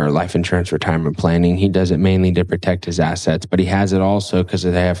banking or life insurance retirement planning. He does it mainly to protect his assets, but he has it also because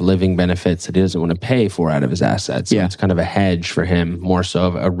they have living benefits that he doesn't want to pay for out of his assets. So it's kind of a hedge for him, more so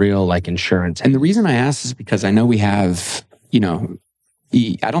of a real like insurance. And the reason I ask is because I know we have, I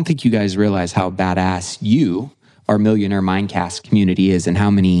don't think you guys realize how badass our Millionaire Mindcast community is and how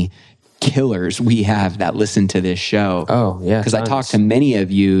many killers we have that listen to this show. Oh, yeah. Because I talk to many of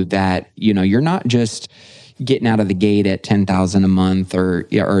you that, you're not just getting out of the gate at $10,000 a month or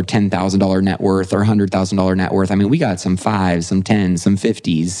 $10,000 net worth or $100,000 net worth. I mean, we got some 5s, some 10s, some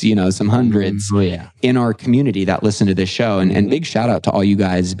 50s, some 100s in our community that listen to this show. And big shout out to all you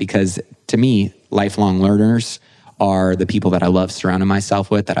guys, because to me, lifelong learners are the people that I love surrounding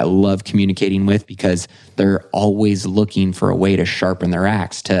myself with, that I love communicating with, because they're always looking for a way to sharpen their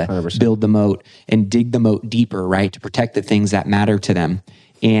axe, to 100%. Build the moat and dig the moat deeper, right? To protect the things that matter to them.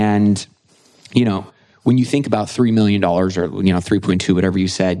 And, when you think about $3 million or, 3.2, whatever you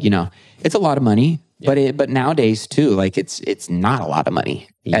said, it's a lot of money, but nowadays too, like it's not a lot of money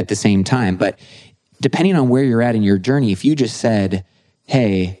at the same time. But depending on where you're at in your journey, if you just said,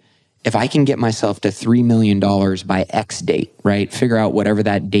 hey, if I can get myself to $3 million by X date, right? Figure out whatever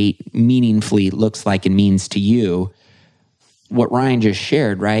that date meaningfully looks like and means to you. What Ryan just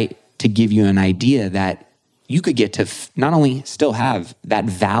shared, right? To give you an idea that you could get to not only still have that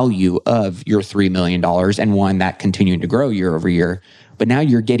value of your $3 million and one that continuing to grow year over year, but now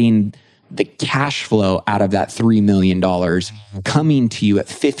you're getting the cash flow out of that $3 million coming to you at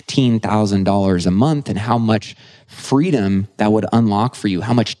 $15,000 a month, and how much freedom that would unlock for you,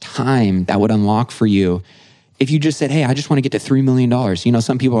 how much time that would unlock for you. If you just said, hey, I just want to get to $3 million.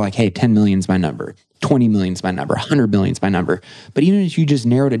 Some people are like, hey, 10 million is my number. 20 million is my number. 100 million is my number. But even if you just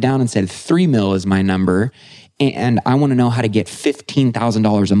narrowed it down and said 3 mil is my number, and I want to know how to get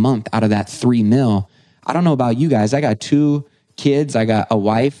 $15,000 a month out of that 3 mil. I don't know about you guys. I got 2 kids. I got a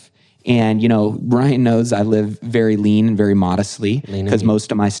wife. And, Ryan knows I live very lean and very modestly, because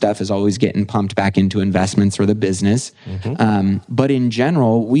most of my stuff is always getting pumped back into investments or the business. Mm-hmm. But in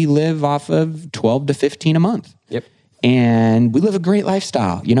general, we live off of 12 to 15 a month. Yep. And we live a great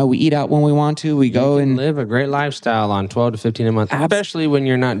lifestyle. We eat out when we want to. We go and live a great lifestyle on 12 to 15 a month, especially when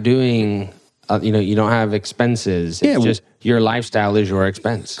you're not doing, you don't have expenses. It's just your lifestyle is your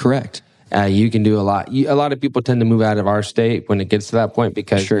expense. Correct. You can do a lot. A lot of people tend to move out of our state when it gets to that point,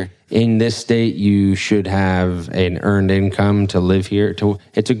 because in this state, you should have an earned income to live here.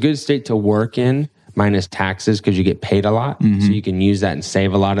 It's a good state to work in, minus taxes, because you get paid a lot. Mm-hmm. So you can use that and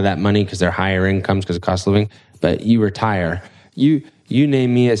save a lot of that money because they're higher incomes because of cost of living. But you retire. You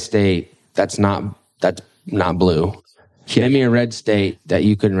name me a state that's not blue. Yeah. Name me a red state that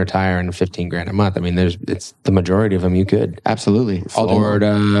you couldn't retire in $15,000 a month. I mean, it's the majority of them you could. Absolutely.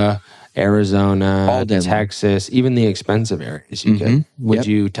 Florida, Arizona, Texas, even the expensive areas you could. Would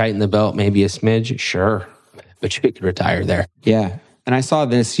you tighten the belt maybe a smidge? Sure. But you could retire there. Yeah. And I saw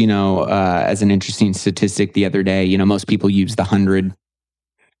this, as an interesting statistic the other day. Most people use the 100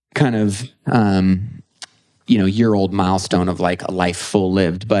 kind of, year-old milestone of like a life full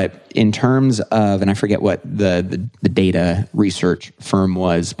lived. But in terms of, and I forget what the data research firm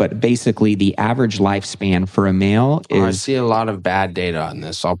was, but basically the average lifespan for a male is... I see a lot of bad data on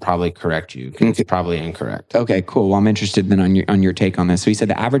this, so I'll probably correct you, because it's probably incorrect. Okay, cool. Well, I'm interested then on your take on this. So he said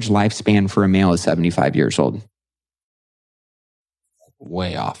the average lifespan for a male is 75 years old.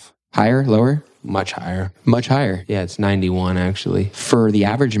 Way off. Higher, lower? Much higher. Much higher. Yeah, it's 91 actually. For the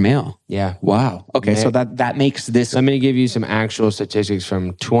average male? Yeah. Wow. Okay, so that makes this... Let me give you some actual statistics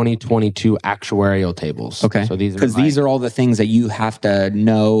from 2022 actuarial tables. Okay. So because these are all the things that you have to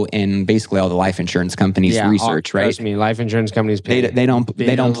know in basically all the life insurance companies research, right? Trust me, life insurance companies pay. They don't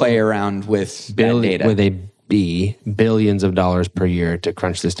play around with that data. With a B, billions of dollars per year to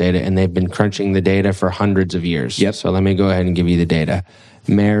crunch this data, and they've been crunching the data for hundreds of years. Yep. So let me go ahead and give you the data.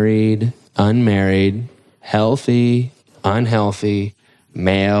 Married, unmarried, healthy, unhealthy,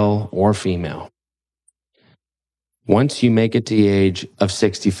 male or female. Once you make it to the age of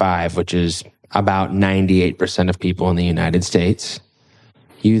 65, which is about 98% of people in the United States,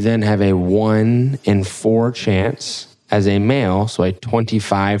 you then have a 1 in 4 chance as a male, so a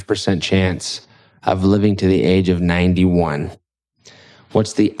 25% chance of living to the age of 91.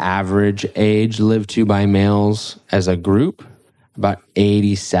 What's the average age lived to by males as a group? About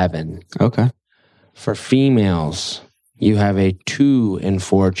 87. Okay. For females, you have a 2 in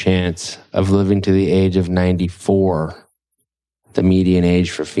 4 chance of living to the age of 94. The median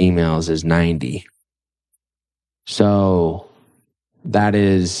age for females is 90. So that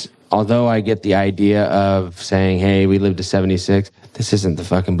is, although I get the idea of saying, hey, we live to 76, this isn't the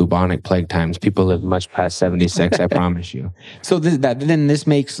fucking bubonic plague times. People live much past 76, I promise you. So then this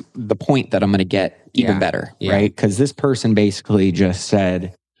makes the point that I'm going to get even better, right? Because this person basically just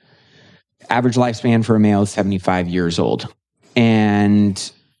said, average lifespan for a male is 75 years old.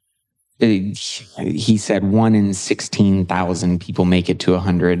 And he said 1 in 16,000 people make it to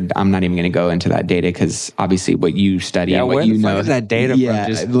 100. I'm not even going to go into that data because obviously what you study and what you know. Where is that data from?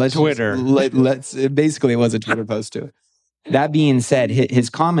 Just Twitter. Let's basically it was a Twitter post too. That being said, his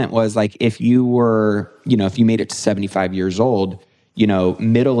comment was like, if you were, if you made it to 75 years old,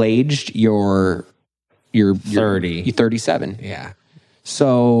 middle-aged, you're 30. You're 37. Yeah.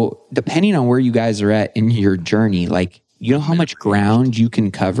 So depending on where you guys are at in your journey, like, you know how much ground you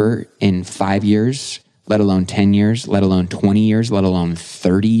can cover in 5 years, let alone 10 years, let alone 20 years, let alone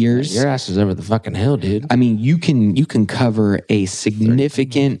 30 years? Your ass is over the fucking hill, dude. I mean, you can cover a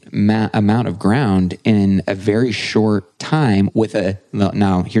significant amount of ground in a very short time with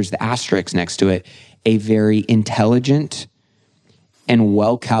now here's the asterisk next to it, a very intelligent and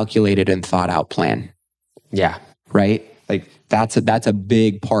well-calculated and thought-out plan. Yeah. Right? Like that's a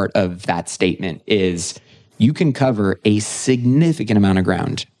big part of that statement is you can cover a significant amount of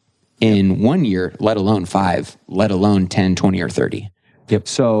ground in 1 year, let alone 5, let alone 10, 20, or 30. Yep.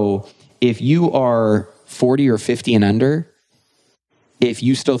 So if you are 40 or 50 and under, if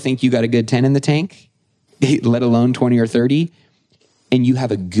you still think you got a good 10 in the tank, let alone 20 or 30, and you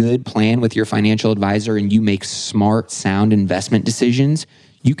have a good plan with your financial advisor and you make smart, sound investment decisions,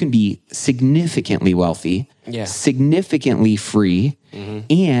 you can be significantly wealthy, significantly free,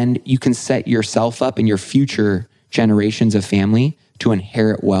 and you can set yourself up and your future generations of family to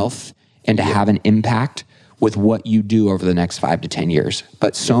inherit wealth and to have an impact with what you do over the next 5 to 10 years.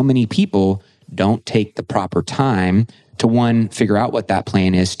 But so many people don't take the proper time to, 1, figure out what that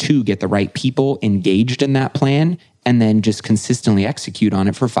plan is, 2, get the right people engaged in that plan, and then just consistently execute on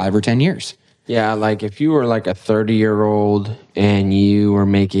it for 5 or 10 years. Yeah, like if you were like a 30-year-old and you were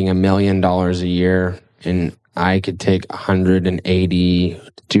making $1 million a year, and I could take 180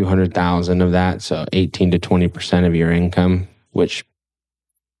 to 200,000 of that, so 18 to 20% of your income, which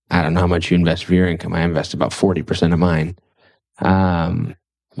I don't know how much you invest for your income. I invest about 40% of mine.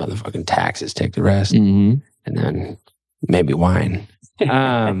 Motherfucking taxes take the rest, and then maybe wine.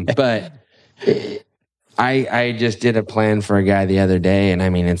 But I just did a plan for a guy the other day, and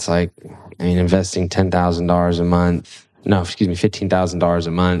it's like, investing $10,000 a month. No, excuse me, $15,000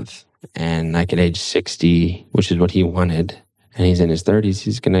 a month, and I could age 60, which is what he wanted. And he's in his 30s.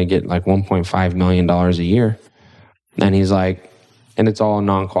 He's gonna get like $1.5 million a year, and he's like, and it's all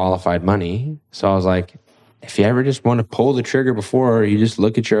non-qualified money. So I was like, if you ever just want to pull the trigger before, you just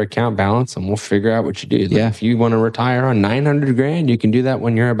look at your account balance, and we'll figure out what you do. Like, if you want to retire on $900,000, you can do that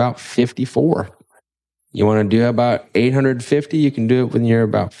when you're about 54. You want to do about 850, you can do it when you're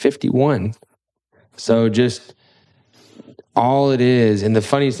about 51. So just all it is, and the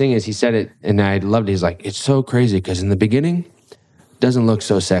funniest thing is he said it, and I loved it. He's like, it's so crazy because in the beginning, it doesn't look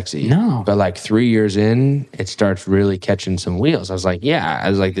so sexy. No. But like 3 years in, it starts really catching some wheels. I was like,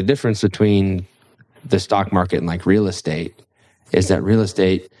 the difference between the stock market and like real estate is that real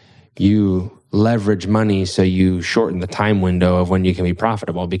estate, you leverage money, so you shorten the time window of when you can be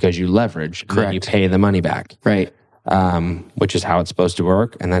profitable because you leverage. Correct. And you pay the money back. Right. Which is how it's supposed to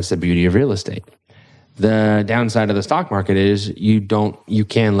work, and that's the beauty of real estate. The downside of the stock market is you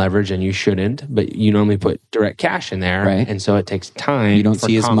can leverage and you shouldn't, but you normally put direct cash in there. Right. And so it takes time. You don't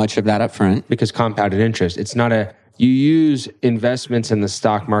see as much of that up front. Because compounded interest, you use investments in the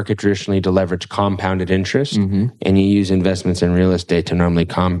stock market traditionally to leverage compounded interest, and you use investments in real estate to normally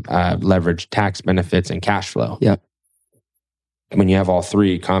leverage tax benefits and cash flow. Yep. When you have all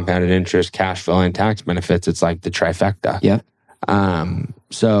three, compounded interest, cash flow, and tax benefits, it's like the trifecta. Yep.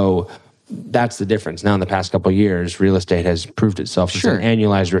 So that's the difference. Now, in the past couple of years, real estate has proved itself as an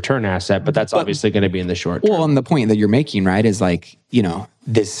annualized return asset, but that's obviously going to be in the short term. Well, and the point that you're making, right, is like,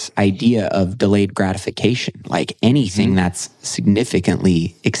 this idea of delayed gratification, like anything that's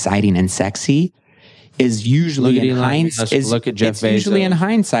significantly exciting and sexy is usually in hindsight. Look at Jeff Bezos. Usually in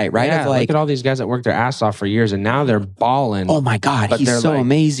hindsight, right? Yeah, look at all these guys that worked their ass off for years and now they're balling. Oh my God, he's so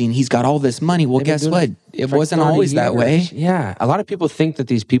amazing. He's got all this money. Well, guess what? It wasn't always that way. Yeah. A lot of people think that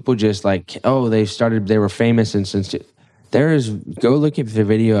these people just like, they were famous and since go look at the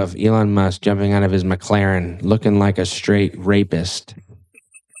video of Elon Musk jumping out of his McLaren looking like a straight rapist.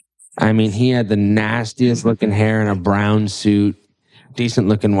 I mean, he had the nastiest looking hair in a brown suit, decent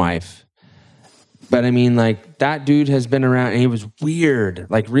looking wife. But I mean, like, that dude has been around and he was weird,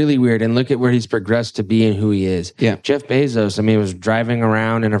 like really weird. And look at where he's progressed to be and who he is. Yeah. Jeff Bezos, I mean, was driving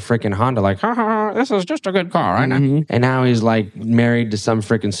around in a freaking Honda, like, this is just a good car, right? And now he's like married to some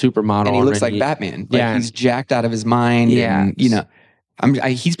freaking supermodel. And he looks like Batman. Like, he's jacked out of his mind. Yeah. And,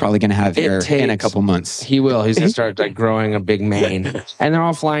 he's probably going to have hair in a couple months. He will. He's going to start like growing a big mane. And they're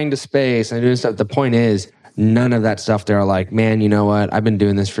all flying to space and doing stuff. The point is, none of that stuff. They're like, man, you know what? I've been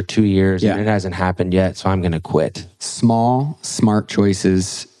doing this for 2 years and it hasn't happened yet, so I'm going to quit. Small, smart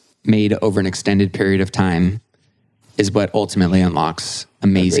choices made over an extended period of time is what ultimately unlocks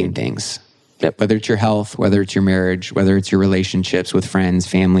amazing things. Yep. Whether it's your health, whether it's your marriage, whether it's your relationships with friends,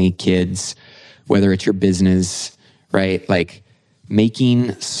 family, kids, whether it's your business, right? Like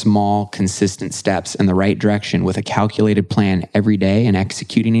making small, consistent steps in the right direction with a calculated plan every day and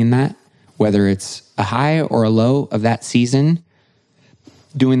executing in that, whether it's a high or a low of that season,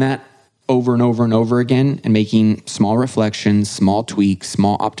 doing that over and over and over again and making small reflections, small tweaks,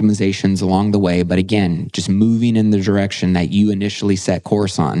 small optimizations along the way. But again, just moving in the direction that you initially set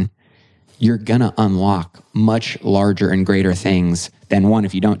course on, you're going to unlock much larger and greater things than one,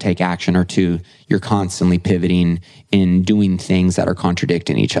 if you don't take action, or two, you're constantly pivoting in doing things that are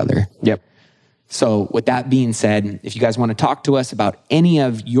contradicting each other. Yep. So with that being said, if you guys want to talk to us about any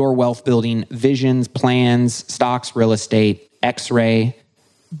of your wealth building visions, plans, stocks, real estate, X-ray,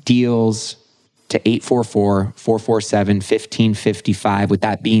 deals, to 844-447-1555. With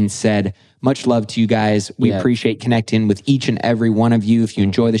that being said, much love to you guys. We appreciate connecting with each and every one of you. If you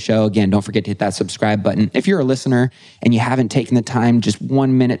enjoy the show, again, don't forget to hit that subscribe button. If you're a listener and you haven't taken the time, just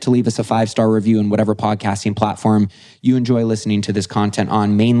 1 minute to leave us a 5-star review in whatever podcasting platform you enjoy listening to this content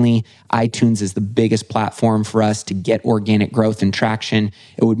on. Mainly, iTunes is the biggest platform for us to get organic growth and traction.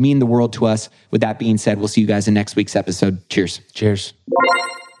 It would mean the world to us. With that being said, we'll see you guys in next week's episode. Cheers. Cheers.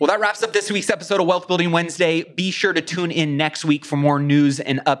 Well, that wraps up this week's episode of Wealth Building Wednesday. Be sure to tune in next week for more news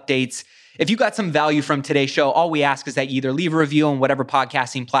and updates. If you got some value from today's show, all we ask is that you either leave a review on whatever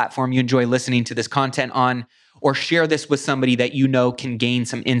podcasting platform you enjoy listening to this content on, or share this with somebody that you know can gain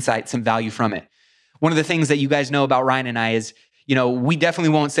some insight, some value from it. One of the things that you guys know about Ryan and I is, we definitely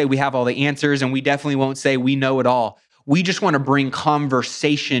won't say we have all the answers, and we definitely won't say we know it all. We just want to bring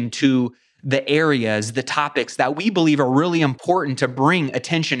conversation to the areas, the topics that we believe are really important to bring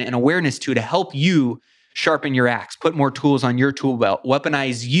attention and awareness to help you sharpen your axe, put more tools on your tool belt,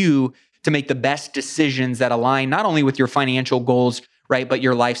 weaponize you to make the best decisions that align not only with your financial goals, right, but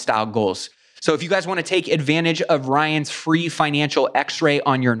your lifestyle goals. So if you guys want to take advantage of Ryan's free financial X-ray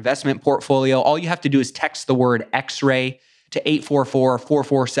on your investment portfolio, all you have to do is text the word X-ray to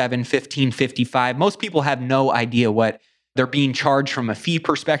 844-447-1555. Most people have no idea what they're being charged from a fee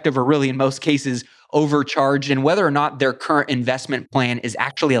perspective, or really in most cases overcharged, and whether or not their current investment plan is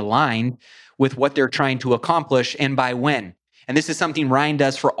actually aligned with what they're trying to accomplish and by when. And this is something Ryan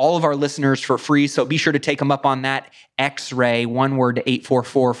does for all of our listeners for free. So be sure to take him up on that. X-ray, one word, to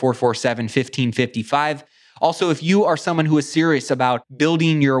 844-447-1555. Also, if you are someone who is serious about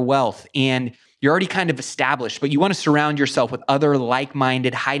building your wealth and you're already kind of established, but you want to surround yourself with other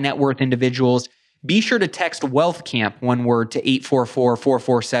like-minded, high net worth individuals, be sure to text Wealth Camp, one word, to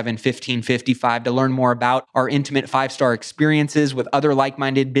 844-447-1555 to learn more about our intimate 5-star experiences with other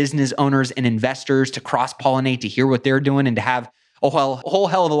like-minded business owners and investors, to cross-pollinate, to hear what they're doing, and to have a whole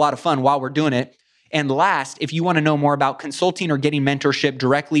hell of a lot of fun while we're doing it. And last, if you want to know more about consulting or getting mentorship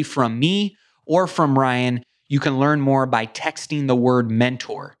directly from me or from Ryan, you can learn more by texting the word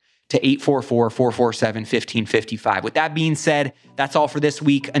mentor to 844-447-1555. With that being said, that's all for this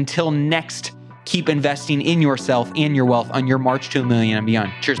week. Until next, keep investing in yourself and your wealth on your march to $1 million and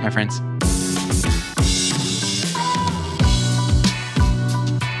beyond. Cheers, my friends.